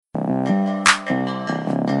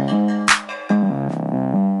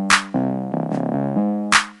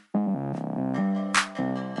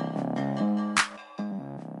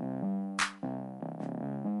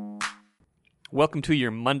Welcome to your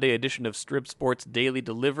Monday edition of Strip Sports Daily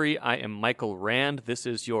Delivery. I am Michael Rand. This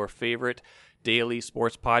is your favorite daily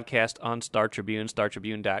sports podcast on Star Tribune,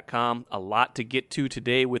 StarTribune.com. A lot to get to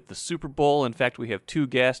today with the Super Bowl. In fact, we have two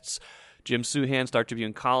guests, Jim Souhan, Star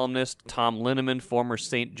Tribune columnist, Tom Linneman, former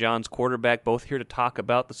St. John's quarterback, both here to talk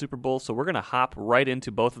about the Super Bowl. So we're going to hop right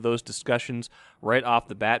into both of those discussions right off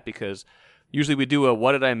the bat because usually we do a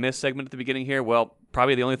What Did I Miss segment at the beginning here. Well,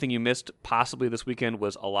 probably the only thing you missed possibly this weekend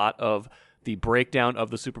was a lot of the breakdown of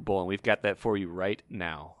the Super Bowl, and we've got that for you right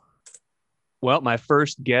now. Well, my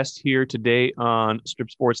first guest here today on Strip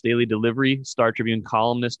Sports Daily Delivery, Star Tribune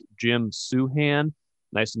columnist Jim Souhan.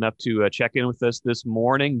 Nice enough to check in with us this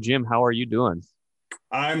morning. Jim, how are you doing?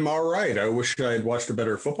 I'm all right. I wish I had watched a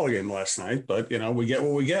better football game last night, but, we get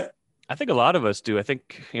what we get. I think a lot of us do. I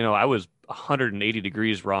think, I was 180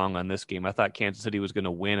 degrees wrong on this game. I thought Kansas City was going to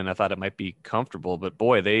win, and I thought it might be comfortable. But,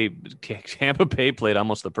 boy, Tampa Bay played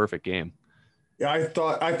almost the perfect game. Yeah, I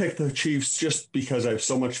thought I picked the Chiefs just because I have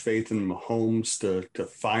so much faith in Mahomes to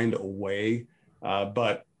find a way.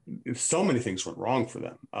 But so many things went wrong for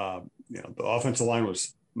them. The offensive line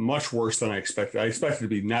was much worse than I expected. I expected it to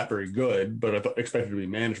be not very good, but I expected it to be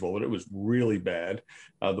manageable. But it was really bad.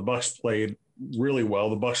 The Bucs played really well.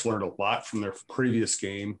 The Bucs learned a lot from their previous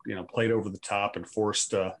game. Played over the top and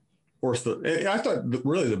forced. I thought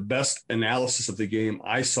really the best analysis of the game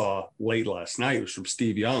I saw late last night was from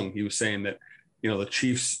Steve Young. He was saying that the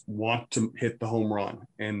Chiefs want to hit the home run,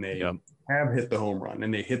 and they have hit the home run,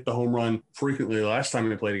 and they hit the home run frequently the last time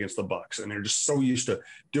they played against the Bucs. And they're just so used to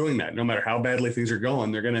doing that. No matter how badly things are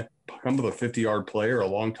going, they're going to come to a 50-yard play or a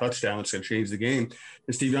long touchdown that's going to change the game.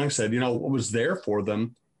 And Steve Young said, what was there for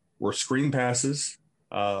them were screen passes,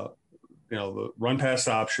 the run pass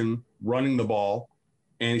option, running the ball.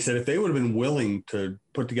 And he said if they would have been willing to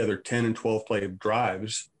put together 10 and 12 play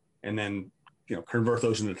drives and then convert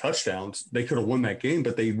those into touchdowns, they could have won that game,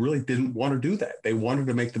 but they really didn't want to do that. They wanted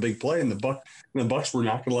to make the big play, and the Bucs were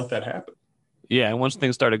not going to let that happen. Yeah, and once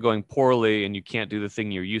things started going poorly and you can't do the thing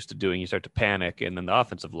you're used to doing, you start to panic, and then the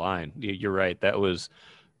offensive line, you're right,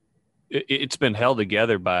 it's been held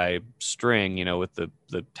together by string, with the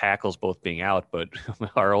tackles both being out, but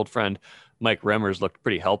our old friend Mike Remmers looked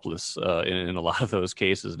pretty helpless in a lot of those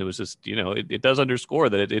cases. And it was just, it does underscore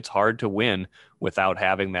that it's hard to win without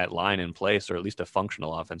having that line in place, or at least a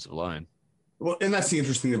functional offensive line. Well, and that's the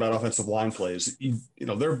interesting thing about offensive line plays.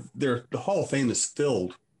 The Hall of Fame is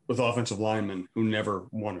filled with offensive linemen who never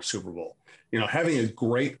won a Super Bowl. Having a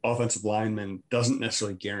great offensive lineman doesn't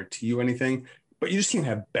necessarily guarantee you anything, but you just can't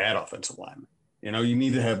have bad offensive linemen. You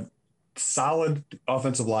need to have solid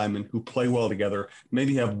offensive linemen who play well together.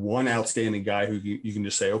 Maybe have one outstanding guy who you can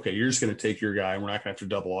just say, okay, you're just going to take your guy and we're not going to have to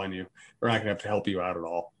double on you. We're not going to have to help you out at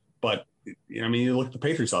all. But you look at the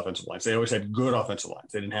Patriots offensive lines. They always had good offensive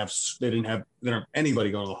lines. They didn't have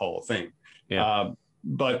anybody going to the Hall of Fame. Yeah.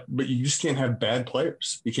 But you just can't have bad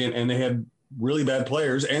players. You can't, and they had really bad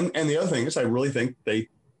players. And the other thing is, I really think I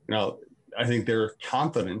think their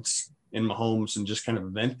confidence in Mahomes and just kind of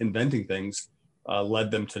inventing things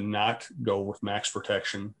led them to not go with max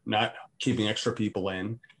protection, not keeping extra people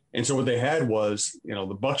in. And so what they had was, the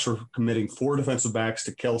Bucs were committing 4 defensive backs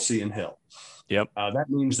to Kelce and Hill. Yep. That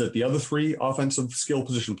means that the other 3 offensive skill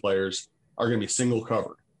position players are going to be single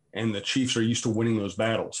covered, and the Chiefs are used to winning those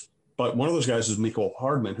battles. But one of those guys is Mecole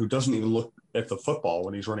Hardman, who doesn't even look at the football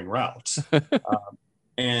when he's running routes.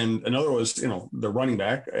 And another was, the running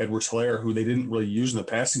back, Edwards-Helaire, who they didn't really use in the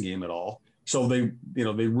passing game at all. So they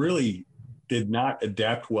really did not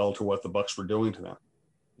adapt well to what the Bucs were doing to them.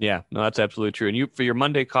 Yeah, no, that's absolutely true. And for your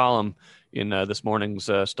Monday column in this morning's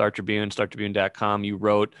Star Tribune, StarTribune.com, you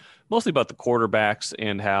wrote mostly about the quarterbacks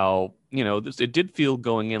and how, it did feel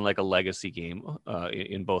going in like a legacy game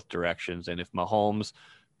in both directions. And if Mahomes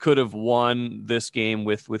could have won this game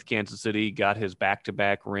with Kansas City, got his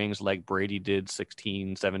back-to-back rings like Brady did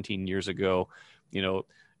 16, 17 years ago,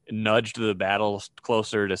 nudged the battle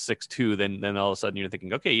closer to 6-2, then all of a sudden you're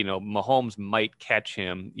thinking, okay, Mahomes might catch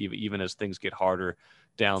him even as things get harder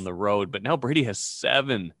down the road. But now Brady has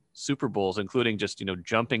 7 Super Bowls, including just,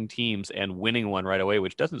 jumping teams and winning one right away,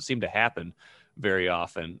 which doesn't seem to happen very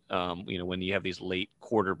often. When you have these late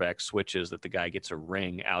quarterback switches that the guy gets a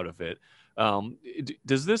ring out of it.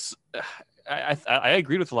 Does this, I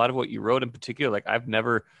agreed with a lot of what you wrote in particular. Like I've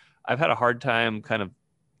had a hard time kind of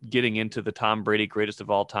getting into the Tom Brady greatest of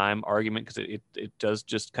all time argument, because it does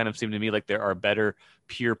just kind of seem to me like there are better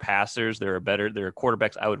pure passers. There are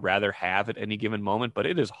quarterbacks I would rather have at any given moment, but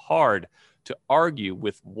it is hard to argue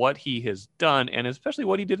with what he has done, and especially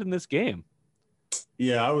what he did in this game.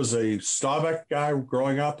 Yeah, I was a Staubach guy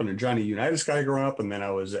growing up and a Johnny Unitas guy growing up, and then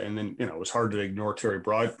it was hard to ignore Terry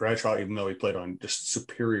Bradshaw, even though he played on just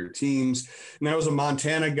superior teams. And I was a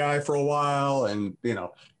Montana guy for a while, and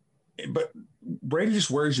but Brady just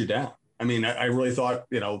wears you down. I mean, I really thought,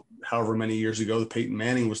 however many years ago, that Peyton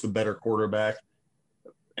Manning was the better quarterback,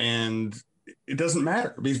 and it doesn't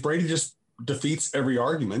matter because Brady just defeats every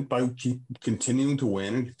argument by continuing to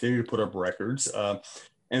win and continue to put up records.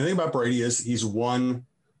 And the thing about Brady is he's won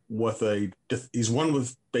with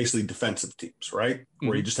basically defensive teams, right?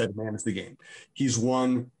 Where he just had to manage the game. He's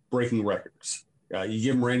won breaking records. You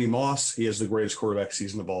give him Randy Moss, he has the greatest quarterback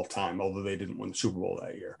season of all time, although they didn't win the Super Bowl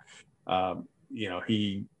that year.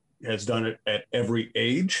 He has done it at every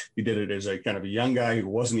age. He did it as a kind of a young guy who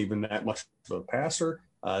wasn't even that much of a passer.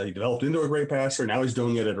 He developed into a great passer. Now he's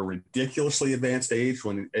doing it at a ridiculously advanced age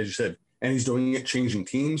when, as you said, and he's doing it changing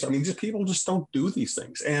teams. I mean, people just don't do these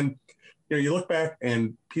things. And, you look back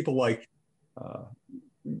and people like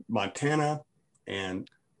Montana and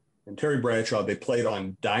Terry Bradshaw, they played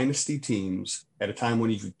on dynasty teams at a time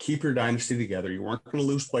when you could keep your dynasty together. You weren't going to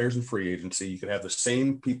lose players in free agency. You could have the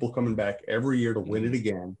same people coming back every year to win it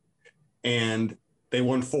again. And they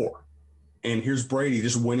won 4. And here's Brady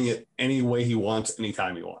just winning it any way he wants,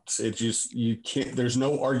 anytime he wants. It's just, you can't, there's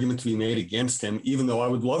no argument to be made against him, even though I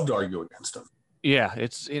would love to argue against him. Yeah,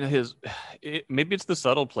 it's maybe it's the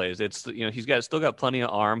subtle plays. It's still got plenty of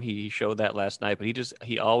arm. He showed that last night, but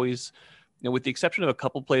he always, with the exception of a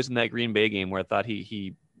couple plays in that Green Bay game where I thought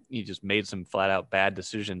he just made some flat out bad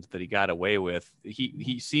decisions that he got away with.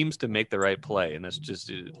 He seems to make the right play, and that's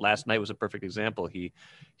just last night was a perfect example.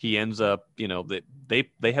 He ends up,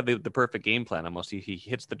 they have the perfect game plan almost. He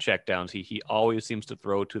hits the checkdowns. He always seems to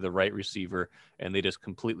throw to the right receiver, and they just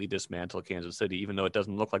completely dismantle Kansas City. Even though it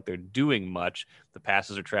doesn't look like they're doing much, the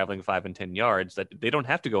passes are traveling 5 and 10 yards. That they don't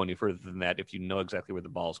have to go any further than that if you know exactly where the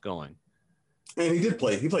ball's going. And he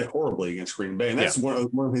played horribly against Green Bay, and that's one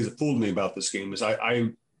of the things that fooled me about this game is I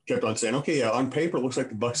kept on saying, okay, yeah, on paper, it looks like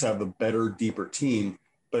the Bucs have the better, deeper team,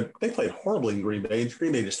 but they played horribly in Green Bay, and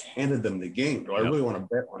Green Bay just handed them the game. Do I really want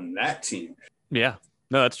to bet on that team? Yeah,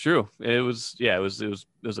 no, that's true. It was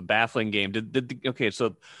a baffling game.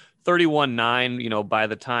 So 31-9, by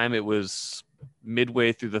the time it was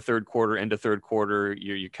midway through the third quarter, end of third quarter,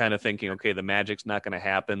 you're kind of thinking, okay, the magic's not going to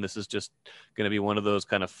happen. This is just going to be one of those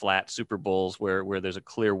kind of flat Super Bowls where there's a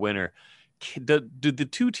clear winner. Did the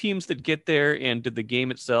two teams that get there and did the game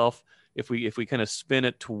itself, if we kind of spin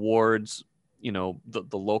it towards, the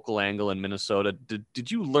local angle in Minnesota, did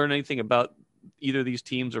you learn anything about either of these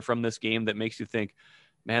teams or from this game that makes you think,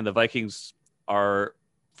 man, the Vikings are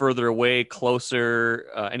further away, closer,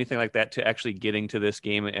 anything like that to actually getting to this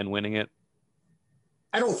game and winning it?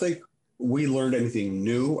 I don't think we learned anything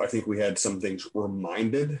new. I think we had some things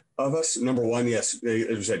reminded of us. Number one, yes, as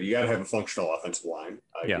you said, you got to have a functional offensive line.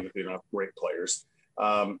 Even if you don't have great players.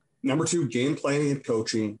 Number two, game planning and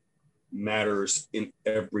coaching matters in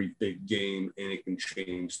every big game, and it can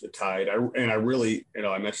change the tide. I really,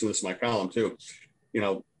 I mentioned this in my column too.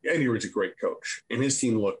 Andy Reid's a great coach, and his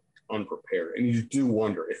team looked unprepared. And you do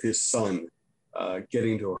wonder if his son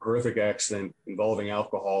getting into a horrific accident involving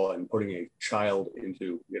alcohol and putting a child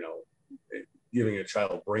into, giving a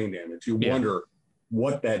child brain damage. You wonder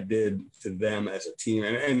what that did to them as a team.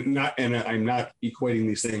 And I'm not equating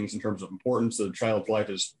these things in terms of importance. The child's life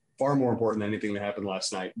is far more important than anything that happened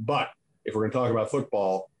last night. But if we're going to talk about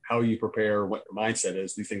football, how you prepare, what your mindset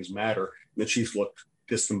is, these things matter. The Chiefs looked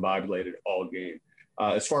discombobulated all game.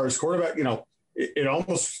 As far as quarterback, it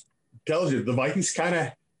almost tells you the Vikings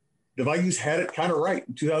had it kind of right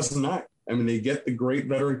in 2009. I mean, they get the great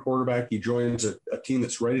veteran quarterback. He joins a team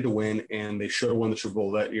that's ready to win, and they should have won the Super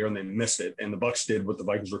Bowl that year, and they missed it. And the Bucs did what the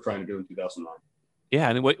Vikings were trying to do in 2009. Yeah,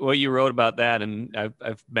 and what you wrote about that, and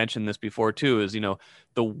I've mentioned this before too, is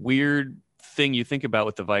the weird thing you think about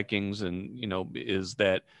with the Vikings, and is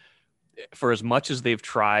that for as much as they've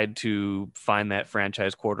tried to find that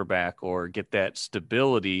franchise quarterback or get that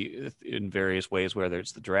stability in various ways, whether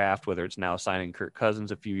it's the draft, whether it's now signing Kirk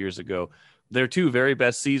Cousins a few years ago, their two very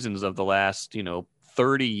best seasons of the last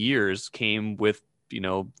 30 years came with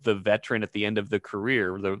the veteran at the end of the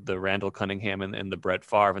career, the Randall Cunningham and the Brett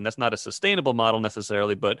Favre. And that's not a sustainable model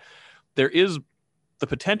necessarily, but there is the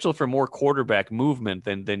potential for more quarterback movement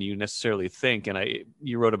than you necessarily think. And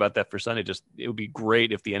you wrote about that for Sunday. It would be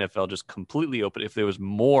great if the NFL just completely opened, if there was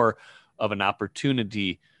more of an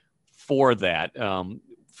opportunity for that.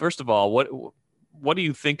 First of all, what do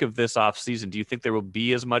you think of this offseason? Do you think there will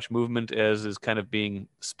be as much movement as is kind of being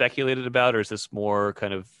speculated about, or is this more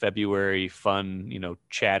kind of February fun,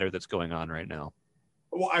 chatter that's going on right now?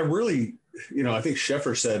 Well, I really, I think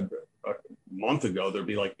Schefter said month ago, there'd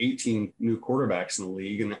be like 18 new quarterbacks in the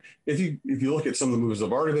league. And if you look at some of the moves that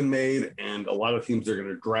have already been made, and a lot of teams are going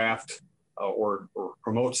to draft or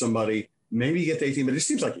promote somebody, maybe you get to 18, but it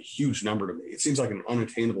seems like a huge number to me. It seems like an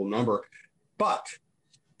unattainable number. But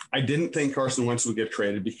I didn't think Carson Wentz would get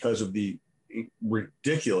traded because of the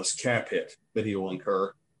ridiculous cap hit that he will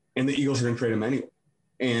incur, and the Eagles are going to trade him anyway.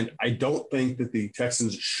 And I don't think that the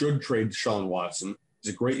Texans should trade Deshaun Watson.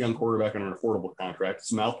 He's a great young quarterback on an affordable contract.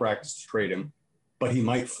 It's malpractice to trade him, but he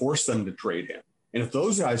might force them to trade him. And if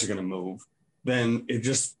those guys are going to move, then it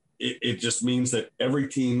just means that every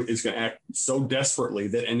team is going to act so desperately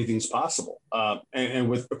that anything's possible. And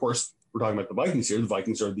with, of course, we're talking about the Vikings here. The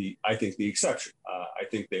Vikings are I think the exception. I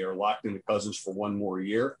think they are locked into Cousins for one more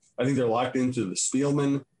year. I think they're locked into the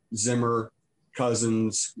Spielman, Zimmer,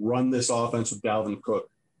 Cousins, run this offense with Dalvin Cook,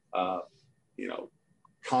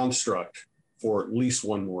 construct for at least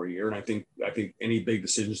one more year. And I think any big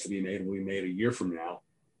decisions to be made will be made a year from now.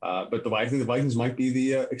 But I think the Vikings might be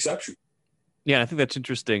the exception. Yeah, I think that's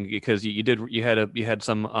interesting because you had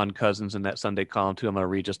some on Cousins in that Sunday column too. I'm going to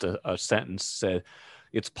read just a sentence. Said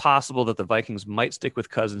it's possible that the Vikings might stick with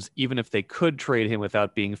Cousins even if they could trade him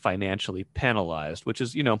without being financially penalized, which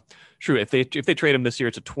is, true. If they trade him this year,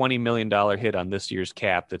 it's a $20 million hit on this year's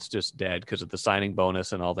cap that's just dead because of the signing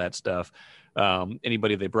bonus and all that stuff.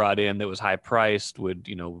 Anybody they brought in that was high priced would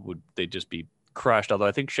they just be crushed. Although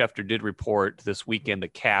I think Schefter did report this weekend the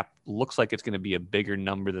cap looks like it's going to be a bigger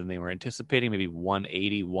number than they were anticipating, maybe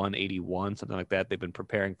 180, 181, something like that. They've been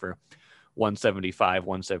preparing for 175,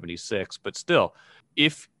 176, but still,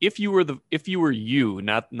 if you were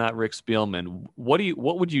not Rick Spielman, what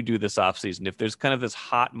would you do this offseason if there's kind of this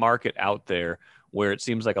hot market out there where it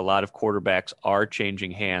seems like a lot of quarterbacks are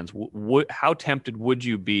changing hands? How tempted would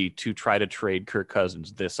you be to try to trade Kirk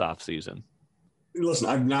Cousins this offseason? Listen,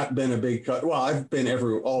 I've not been a big I've been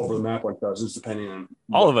all over the map on Cousins, depending on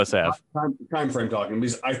all of us have time frame talking,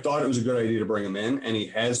 because I thought it was a good idea to bring him in, and he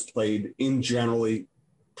has played in generally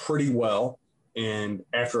pretty well. And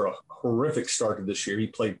after a horrific start to this year, he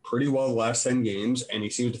played pretty well the last 10 games, and he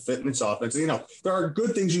seems to fit in its offense. There are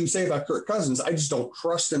good things you can say about Kirk Cousins. I just don't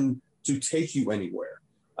trust him to take you anywhere.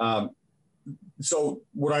 So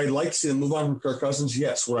would I like to see them move on from Kirk Cousins?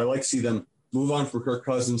 Yes. Would I like to see them move on from Kirk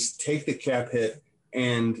Cousins, take the cap hit,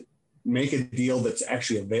 and make a deal that's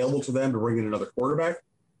actually available to them to bring in another quarterback?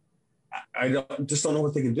 I just don't know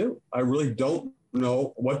what they can do. I really don't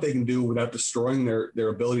know what they can do without destroying their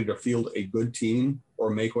ability to field a good team or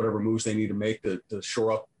make whatever moves they need to make to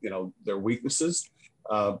shore up, their weaknesses.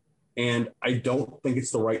 And I don't think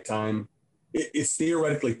it's the right time. It's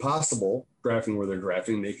theoretically possible, drafting where they're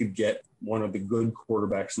drafting, they could get one of the good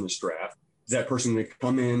quarterbacks in this draft. Is that person going to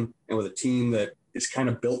come in and with a team that is kind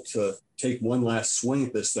of built to take one last swing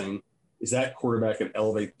at this thing, is that quarterback can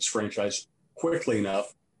elevate this franchise quickly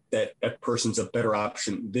enough that person's a better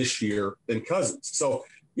option this year than Cousins? So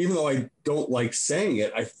even though I don't like saying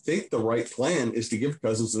it, I think the right plan is to give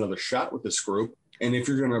Cousins another shot with this group. And if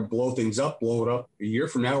you're going to blow things up, blow it up a year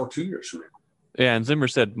from now or 2 years from now. Yeah, and Zimmer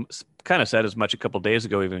kind of said as much a couple of days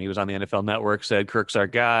ago, even he was on the NFL Network, said Kirk's our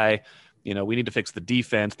guy. We need to fix the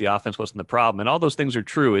defense. The offense wasn't the problem. And all those things are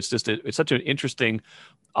true. It's just it's such an interesting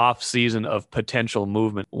off season of potential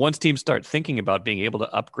movement. Once teams start thinking about being able to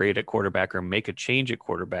upgrade at quarterback or make a change at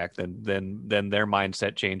quarterback, then their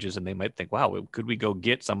mindset changes and they might think, wow, could we go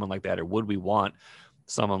get someone like that, or would we want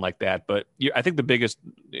someone like that? But I think the biggest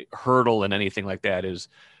hurdle in anything like that is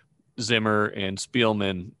Zimmer and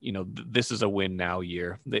Spielman. This is a win now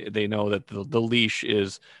year. They know that the leash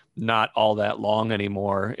is not all that long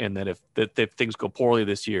anymore, and that if things go poorly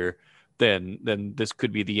this year, then this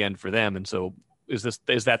could be the end for them. And so is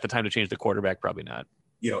that the time to change the quarterback? Probably not.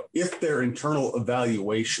 If their internal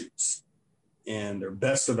evaluations and their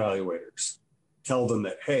best evaluators tell them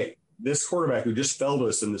that, hey, this quarterback who just fell to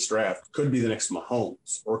us in this draft could be the next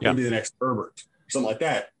Mahomes or could be the next Herbert, something like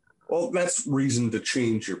that, well, that's reason to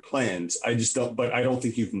change your plans. I don't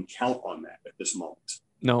think you can count on that at this moment.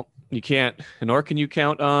 No, you can't. Nor can you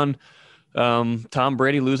count on Tom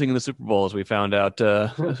Brady losing in the Super Bowl, as we found out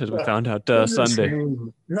Sunday. I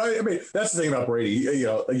mean, that's the thing about Brady.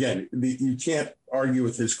 Again, you can't argue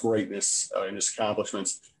with his greatness and his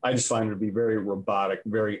accomplishments. I just find it to be very robotic,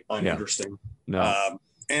 very uninteresting. No.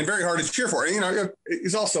 And very hard to cheer for.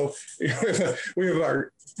 It's also,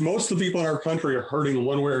 most of the people in our country are hurting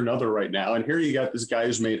one way or another right now. And here you got this guy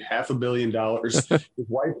who's made $500 million.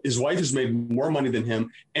 His wife has made more money than him.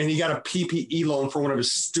 And he got a PPE loan for one of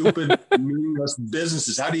his stupid, meaningless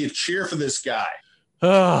businesses. How do you cheer for this guy?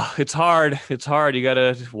 Oh, it's hard. It's hard. You got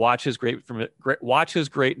to watch his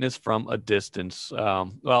greatness from a distance.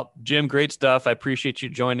 Well, Jim, great stuff. I appreciate you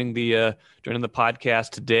joining the podcast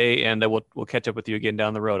today, and we'll catch up with you again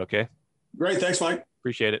down the road. Okay. Great. Thanks, Mike.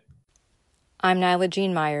 Appreciate it. I'm Nyla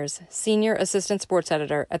Jean Myers, Senior Assistant Sports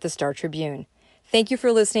Editor at the Star Tribune. Thank you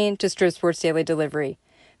for listening to Strip Sports Daily Delivery.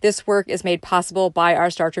 This work is made possible by our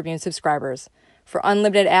Star Tribune subscribers. For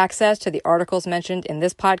unlimited access to the articles mentioned in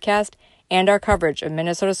this podcast and our coverage of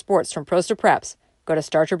Minnesota sports from pros to preps, go to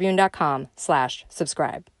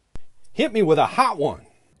startribune.com/subscribe. Hit me with a hot one.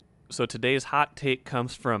 So today's hot take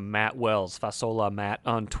comes from Matt Wells, Fasola Matt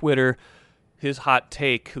on Twitter. His hot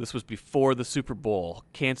take, this was before the Super Bowl.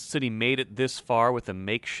 Kansas City made it this far with a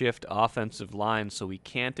makeshift offensive line, so we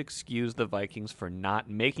can't excuse the Vikings for not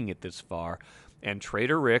making it this far. And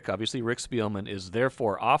Trader Rick, obviously Rick Spielman, is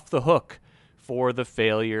therefore off the hook for the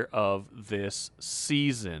failure of this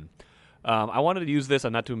season. I wanted to use this,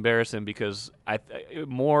 not to embarrass him, because I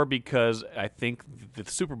think the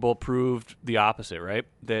Super Bowl proved the opposite, right?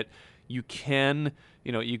 That you can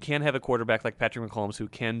have a quarterback like Patrick Mahomes who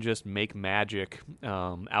can just make magic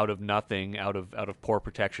out of nothing, out of poor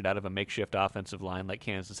protection, out of a makeshift offensive line like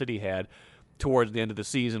Kansas City had towards the end of the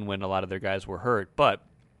season when a lot of their guys were hurt. But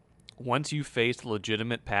once you face a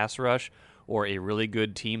legitimate pass rush or a really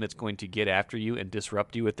good team that's going to get after you and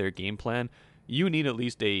disrupt you with their game plan, you need at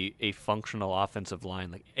least a functional offensive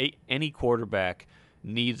line. Like any quarterback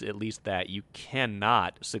needs at least that. You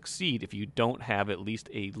cannot succeed if you don't have at least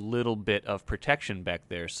a little bit of protection back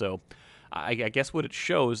there. So I guess what it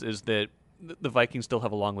shows is that the Vikings still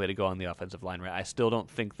have a long way to go on the offensive line, right? I still don't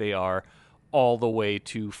think they are all the way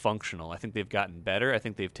to functional. I think they've gotten better. I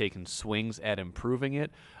think they've taken swings at improving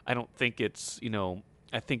it. I don't think it's,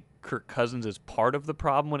 I think Kirk Cousins is part of the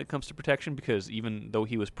problem when it comes to protection, because even though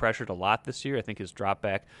he was pressured a lot this year, I think his drop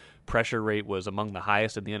back pressure rate was among the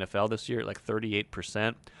highest in the NFL this year at like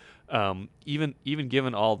 38%. Even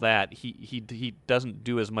given all that, he doesn't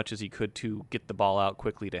do as much as he could to get the ball out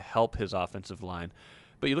quickly to help his offensive line.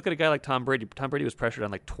 But you look at a guy like Tom Brady. Tom Brady was pressured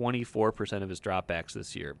on like 24% of his dropbacks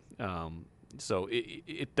this year. So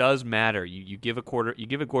it does matter. You give a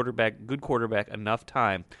good quarterback enough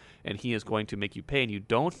time, and he is going to make you pay. And you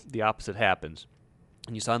don't, the opposite happens.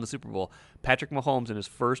 And you saw in the Super Bowl, Patrick Mahomes in his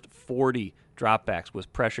first 40 dropbacks was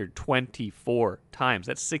pressured 24 times.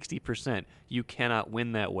 That's 60%. You cannot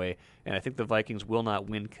win that way. And I think the Vikings will not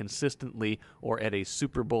win consistently or at a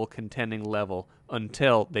Super Bowl contending level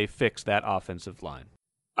until they fix that offensive line.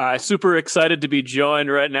 Super excited to be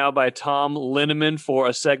joined right now by Tom Linneman for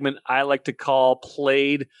a segment I like to call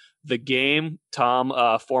Played the Game. Tom,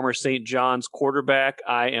 former St. John's quarterback.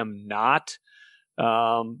 I am not.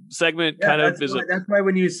 Segment that's why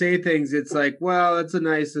when you say things, it's like, well, that's a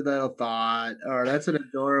nice little thought, or that's an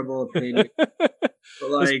adorable opinion. But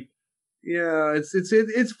like, yeah,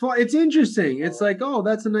 it's fun. It's interesting. It's like, oh,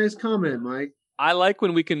 that's a nice comment, Mike. I like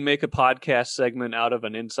when we can make a podcast segment out of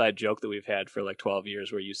an inside joke that we've had for like 12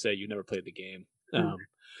 years where you say you never played the game. Yeah,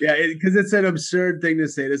 because it's an absurd thing to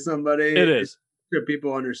say to somebody. It is. Sure,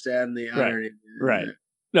 people understand the irony. Right.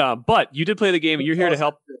 No, but you did play the game, and you're here to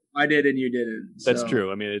help. I did, and you didn't. That's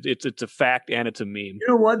true. I mean, it's a fact, and it's a meme. You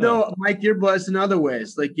know what, though, Mike? You're blessed in other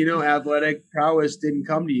ways. Like, athletic prowess didn't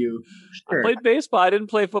come to you. Sure. I played baseball. I didn't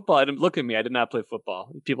play football. I didn't look at me. I did not play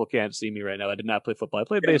football. People can't see me right now. I did not play football. I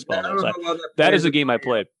played baseball. That is a game I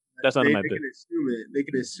played. That's none of my business. They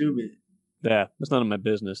can assume it. Yeah, that's none of my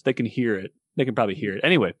business. They can hear it. They can probably hear it.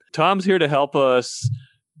 Anyway, Tom's here to help us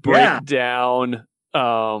break down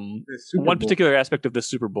one particular aspect of the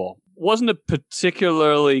Super Bowl. Wasn't a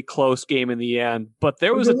particularly close game in the end, but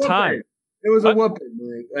there was a time. It was a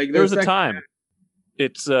whooping. Like there was a time.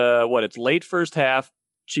 It's it's late first half.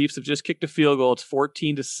 Chiefs have just kicked a field goal. It's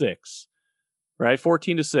 14-6. Right?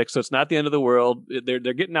 14-6. So it's not the end of the world. They're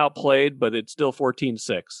getting outplayed, but it's still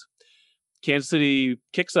 14-6. Kansas City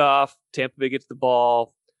kicks off. Tampa Bay gets the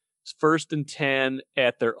ball. It's 1st and 10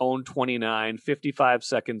 at their own 29, 55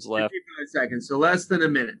 seconds left. 55 seconds, so less than a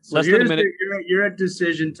minute. So less than a minute. You're at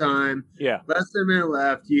decision time. Yeah. Less than a minute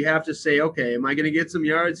left. You have to say, okay, am I going to get some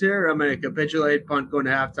yards here, or am I going to capitulate, punt, going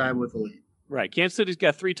to halftime with a lead? Right. Kansas City's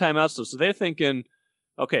got 3 timeouts, so they're thinking,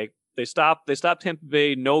 okay, they stop Tampa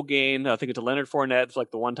Bay, no gain. I think it's a Leonard Fournette. It's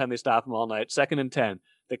like the one time they stop him all night. 2nd and 10.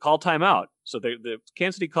 They call timeout. So the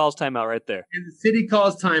Kansas City calls timeout right there. And the city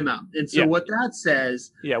calls timeout. And so what that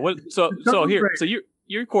says. Yeah. So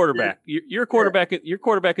you're quarterback. You're quarterback. You're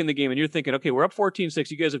quarterback in the game, and you're thinking, okay, we're up 14-6.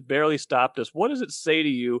 You guys have barely stopped us. What does it say to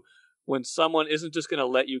you when someone isn't just going to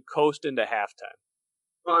let you coast into halftime?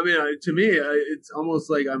 Well, I mean, to me, it's almost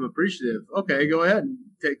like I'm appreciative. Okay, go ahead and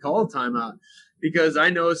call a timeout. because I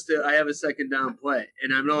know I have a second down play,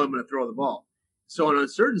 and I know I'm going to throw the ball. So on a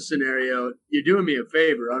certain scenario, you're doing me a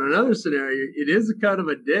favor. On another scenario, it is a kind of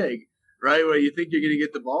a dig, right, where you think you're going to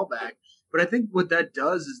get the ball back. But I think what that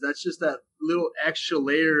does is that's just that little extra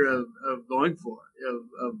layer of going for it,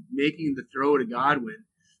 of making the throw to Godwin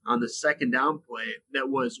on the second down play that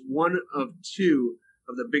was one of two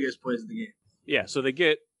of the biggest plays of the game. Yeah, so they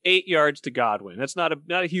get 8 yards to Godwin. That's not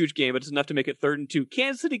a huge game, but it's enough to make it 3rd and 2.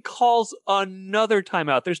 Kansas City calls another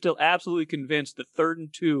timeout. They're still absolutely convinced that 3rd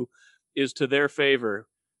and 2 is to their favor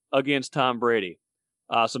against Tom Brady.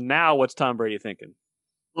 So now what's Tom Brady thinking?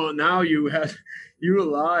 Well, now you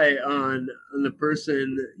rely on the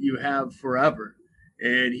person you have forever.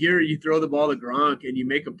 And here you throw the ball to Gronk and you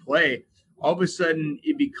make a play. All of a sudden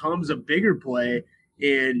it becomes a bigger play,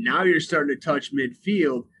 and now you're starting to touch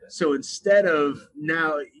midfield. So instead of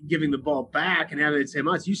now giving the ball back and having it same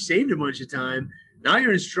odds, you saved a bunch of time. Now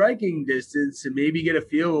you're in striking distance and maybe get a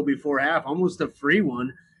field goal before half, almost a free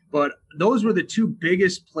one. But those were the two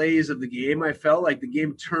biggest plays of the game. I felt like the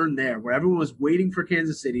game turned there, where everyone was waiting for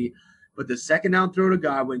Kansas City. But the second down throw to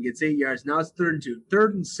Godwin gets 8 yards. Now it's 3rd and 2.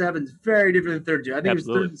 3rd and 7 is very different than 3rd and 2. I think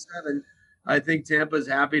Absolutely. It was 3rd and 7. I think Tampa's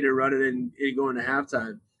happy to run it and go into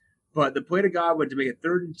halftime. But the play to Godwin to make it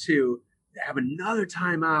 3rd and 2, to have another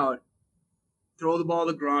timeout, throw the ball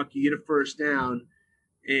to Gronk, you get a first down,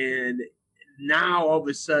 and now all of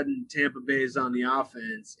a sudden Tampa Bay is on the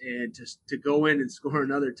offense, and to go in and score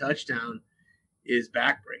another touchdown is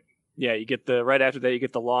backbreaking. Yeah, you get right after that, you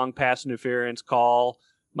get the long pass interference call.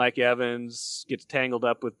 Mike Evans gets tangled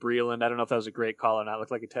up with Breeland. I don't know if that was a great call or not.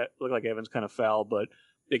 Looked like Evans kind of fell, but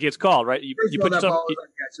it gets called, right? You put that yourself, ball was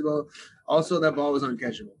uncatchable. Also, that ball was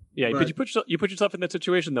uncatchable. Yeah, but you put yourself in that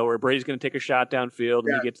situation though, where Brady's going to take a shot downfield,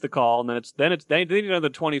 and he gets the call, and then they need another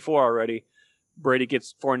 24 already. Brady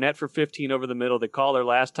gets Fournette for 15 over the middle. They call their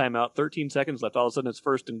last timeout. 13 seconds left. All of a sudden, it's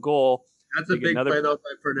 1st and goal. That's a big play though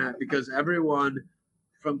by Fournette, because everyone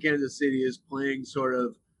from Kansas City is playing sort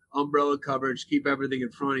of umbrella coverage, keep everything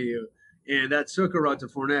in front of you, and that took a route to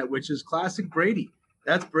Fournette, which is classic Brady.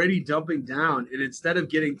 That's Brady dumping down, and instead of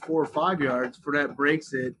getting 4 or 5 yards, Fournette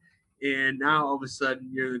breaks it, and now all of a sudden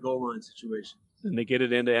you're in the goal line situation. And they get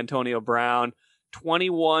it into Antonio Brown,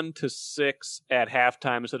 21-6 at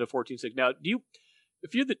halftime instead of 14-6. Now,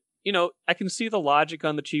 I can see the logic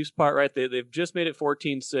on the Chiefs' part, right? They've just made it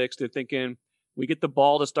 14-6. They're thinking, we get the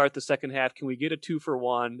ball to start the second half. Can we get a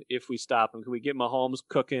 2-for-1 if we stop them? Can we get Mahomes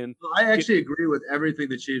cooking? I actually agree with everything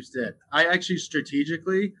the Chiefs did. I actually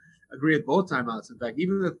strategically agree with both timeouts. In fact,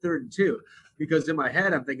 even the 3rd and 2, because in my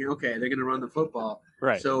head I'm thinking, okay, they're going to run the football.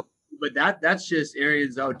 Right. So, but that's just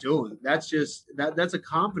Arians outdoing. That's a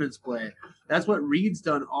confidence play. That's what Reed's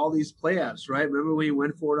done all these playoffs, right? Remember when he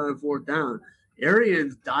went for it on 4th down?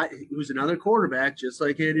 Arians, who's another quarterback, just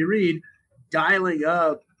like Andy Reid, dialing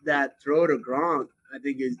up that throw to Gronk, I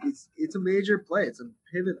think it's a major play. It's a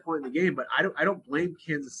pivot point in the game. But I don't blame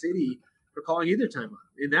Kansas City for calling either timeout.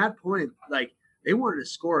 In that point, like, they wanted to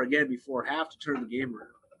score again before half to turn the game around.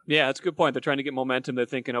 Yeah, that's a good point. They're trying to get momentum. They're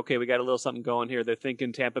thinking, okay, we got a little something going here. They're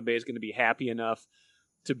thinking Tampa Bay is going to be happy enough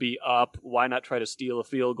to be up. Why not try to steal a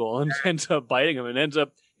field goal? And ends up biting them. And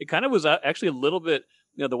it kind of was actually a little bit,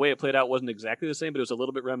 the way it played out wasn't exactly the same, but it was a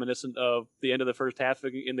little bit reminiscent of the end of the first half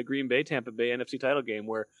in the Green Bay Tampa Bay NFC title game,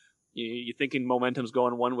 where you're thinking momentum's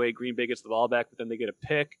going one way, Green Bay gets the ball back, but then they get a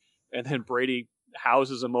pick, and then Brady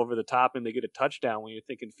houses them over the top and they get a touchdown when you're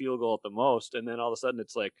thinking field goal at the most. And then all of a sudden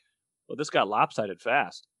it's like, well, this got lopsided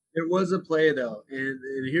fast. There was a play though, and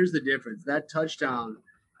here's the difference. That touchdown,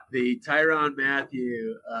 the Tyrann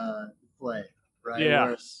Mathieu play, right?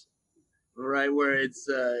 Yes. Where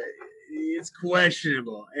it's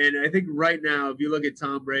questionable. And I think right now, if you look at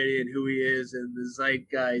Tom Brady and who he is and the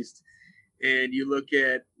zeitgeist, and you look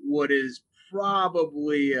at what is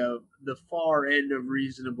probably the far end of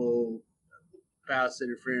reasonable pass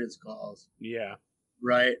interference calls. Yeah.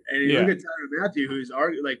 Right? And you look at Tyrann Mathieu, who's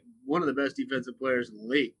like one of the best defensive players in the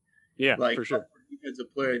league. Yeah, like, for sure.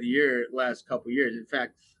 Defensive player of the year last couple of years. In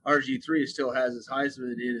fact, RG3 still has his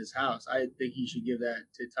Heisman in his house. I think he should give that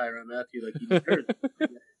to Tyrann Mathieu like he deserves.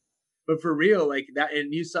 But for real, like that,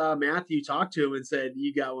 and you saw Matthew talk to him and said,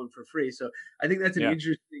 you got one for free. So I think that's an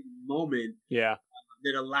interesting moment. Yeah.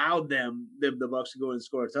 That allowed the Bucks to go and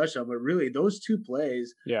score a touchdown. But really, those two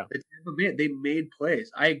plays, they made plays.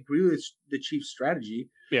 I agree with the Chiefs' strategy.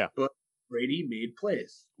 Yeah. But Brady made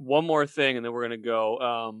plays. One more thing, and then we're going to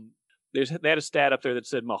go. They had a stat up there that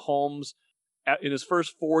said Mahomes, in his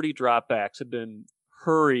first 40 dropbacks, had been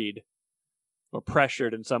hurried or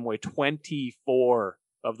pressured in some way 24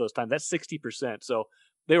 of those times. That's 60%. So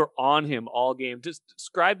they were on him all game. Just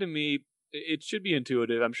describe to me it should be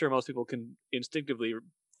intuitive. I'm sure most people can instinctively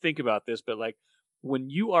think about this, but like when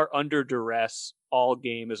you are under duress all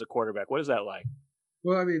game as a quarterback, what is that like?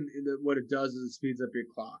 Well, I mean, what it does is it speeds up your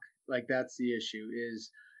clock. Like that's the issue is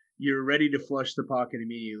you're ready to flush the pocket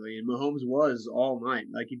immediately, and Mahomes was all night.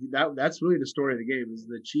 Like that's really the story of the game is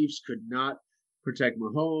the Chiefs could not protect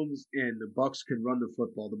Mahomes, and the Bucks could run the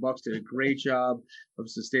football. The Bucks did a great job of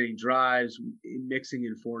sustaining drives, mixing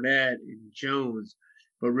in Fournette and Jones,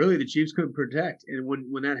 but really the Chiefs couldn't protect. And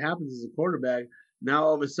when that happens as a quarterback, now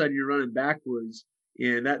all of a sudden you're running backwards.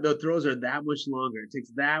 And that the throws are that much longer. It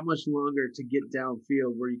takes that much longer to get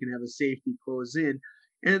downfield where you can have a safety close in.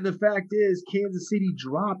 And the fact is, Kansas City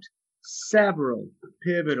dropped several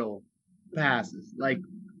pivotal passes, like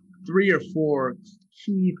 3 or 4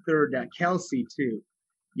 key third down. Kelsey too.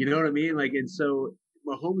 You know what I mean? Like, and so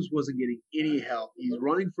Mahomes wasn't getting any help. He's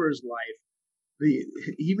running for his life.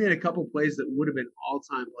 He made a couple plays that would have been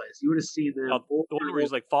all-time plays. You would have seen them. The one where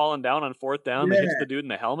he's like falling down on 4th down, that hits the dude in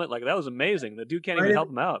the helmet. Like that was amazing. The dude can't even help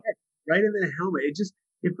him out. Right in the helmet.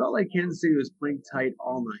 It felt like Kansas City was playing tight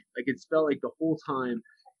all night. Like it felt like the whole time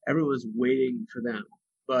everyone was waiting for them.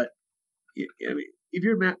 But I mean, if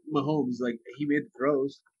you're Matt Mahomes, like he made the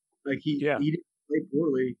throws, like he didn't play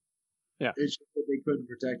poorly. Yeah, it's just that they couldn't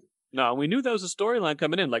protect him. No, we knew that was a storyline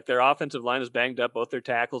coming in. Like their offensive line is banged up, both their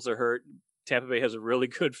tackles are hurt. Tampa Bay has a really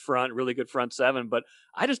good front seven, but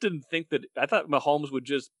I just didn't think that. I thought Mahomes would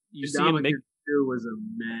just see him make. Suh was a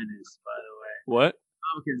menace, by the way. What?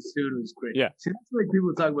 Dominican Suh was great. Yeah. See, that's like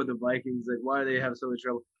people talk about the Vikings, like why do they have so much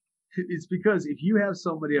trouble? It's because if you have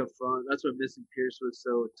somebody up front, that's why missing Pierce was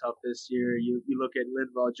so tough this year. You look at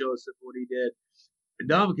Linval Joseph, what he did. And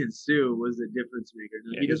Dominican Suh was the difference maker.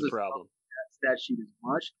 Now, he doesn't problem stat sheet as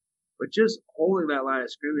much, but just holding that line of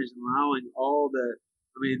scrimmage and allowing all the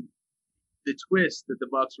twist that the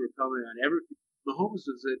Bucks were coming on. Mahomes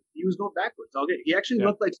he was going backwards. He actually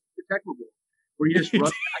looked like Super Tecmo Bowl, where you just run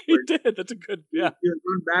backwards. He did. That's a good. Yeah. You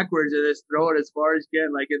run backwards and just throw it as far as you can.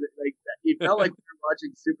 Like it felt like we were watching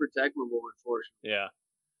Super Tecmo Bowl, unfortunately. Yeah,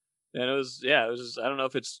 and it was. I don't know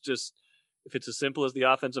if it's as simple as the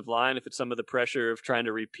offensive line, if it's some of the pressure of trying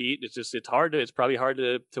to repeat. It's probably hard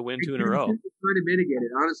to win 2 in a row. Trying to mitigate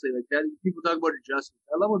it, honestly. Like that, people talk about adjustments.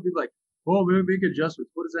 I love when people are like, "Oh, we make adjustments."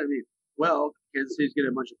 What does that mean? Well, Kansas City's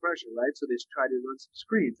getting a bunch of pressure, right? So they try to run some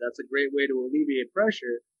screens. That's a great way to alleviate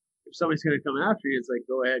pressure. If somebody's going to come after you, it's like,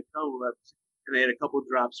 go ahead, come left. And they had a couple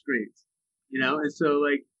drop screens, And so,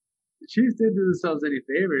 like, the Chiefs didn't do themselves any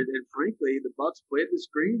favors. And frankly, the Bucks played the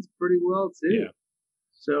screens pretty well, too. Yeah.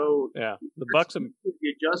 So, the Bucks,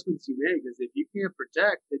 the adjustments you make is if you can't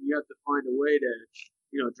protect, then you have to find a way to,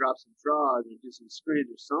 drop some draws or do some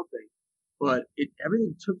screens or something. But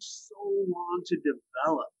everything took so long to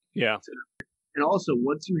develop. Yeah. And also,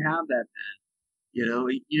 once you have that, you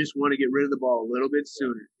just want to get rid of the ball a little bit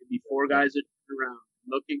sooner before guys are around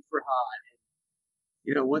looking for hot.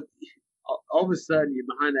 And, what? All of a sudden, you're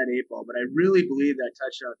behind that 8 ball. But I really believe that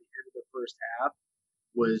touchdown at the end of the first half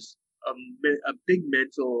was a big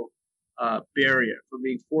mental barrier from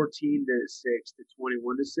being 14-6 to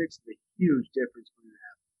 21-6. A huge difference between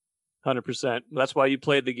that. 100%. That's why you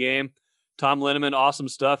played the game. Tom Linneman, awesome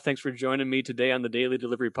stuff. Thanks for joining me today on the Daily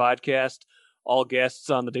Delivery Podcast. All guests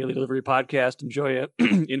on the Daily Delivery Podcast enjoy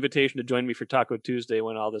an invitation to join me for Taco Tuesday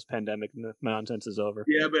when all this pandemic nonsense is over.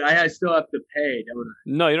 Yeah, but I still have to pay, don't I?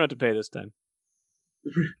 No, you don't have to pay this time.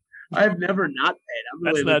 I've never not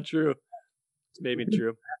paid. That's not true. It's maybe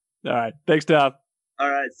true. All right. Thanks, Tom. All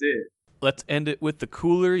right, see you. Let's end it with the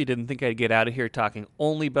cooler. You didn't think I'd get out of here talking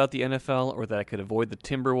only about the NFL or that I could avoid the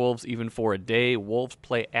Timberwolves even for a day. Wolves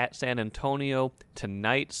play at San Antonio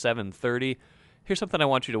tonight, 7:30. Here's something I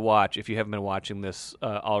want you to watch if you haven't been watching this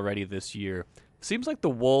already this year. Seems like the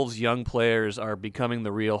Wolves' young players are becoming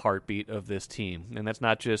the real heartbeat of this team. And that's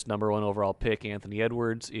not just number 1 overall pick Anthony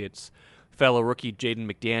Edwards. It's fellow rookie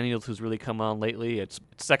Jaden McDaniels, who's really come on lately. It's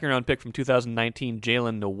second-round pick from 2019,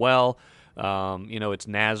 Jalen Noel. It's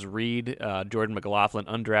Naz Reid, Jordan McLaughlin,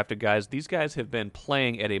 undrafted guys. These guys have been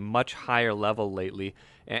playing at a much higher level lately,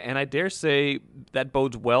 and I dare say that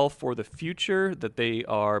bodes well for the future, that they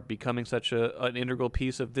are becoming such an integral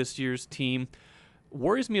piece of this year's team.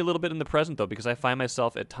 Worries me a little bit in the present, though, because I find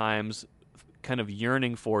myself at times kind of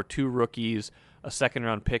yearning for 2 rookies, a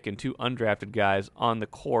second-round pick, and 2 undrafted guys on the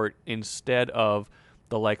court instead of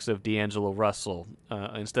the likes of D'Angelo Russell,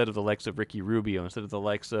 instead of the likes of Ricky Rubio, instead of the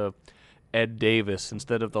likes of Ed Davis,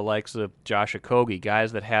 instead of the likes of Josh Okogie,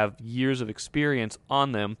 guys that have years of experience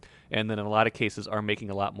on them and then in a lot of cases are making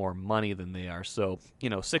a lot more money than they are. So,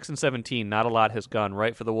 6-17, not a lot has gone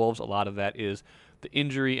right for the Wolves. A lot of that is the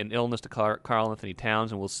injury and illness to Karl Anthony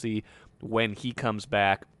Towns, and we'll see when he comes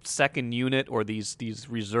back. Second unit, or these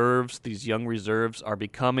reserves, these young reserves, are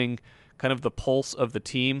becoming kind of the pulse of the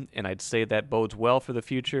team, and I'd say that bodes well for the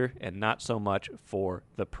future and not so much for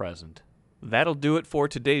the present. That'll do it for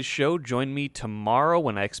today's show. Join me tomorrow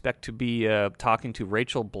when I expect to be talking to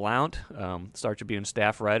Rachel Blount, Star Tribune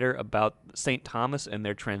staff writer, about St. Thomas and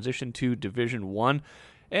their transition to Division I.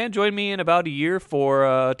 And join me in about a year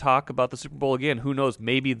for talk about the Super Bowl again. Who knows,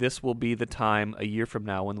 maybe this will be the time a year from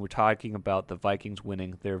now when we're talking about the Vikings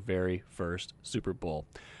winning their very first Super Bowl.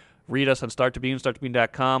 Read us on Star Tribune,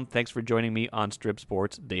 StarTribune.com. Thanks for joining me on Strip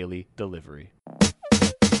Sports Daily Delivery.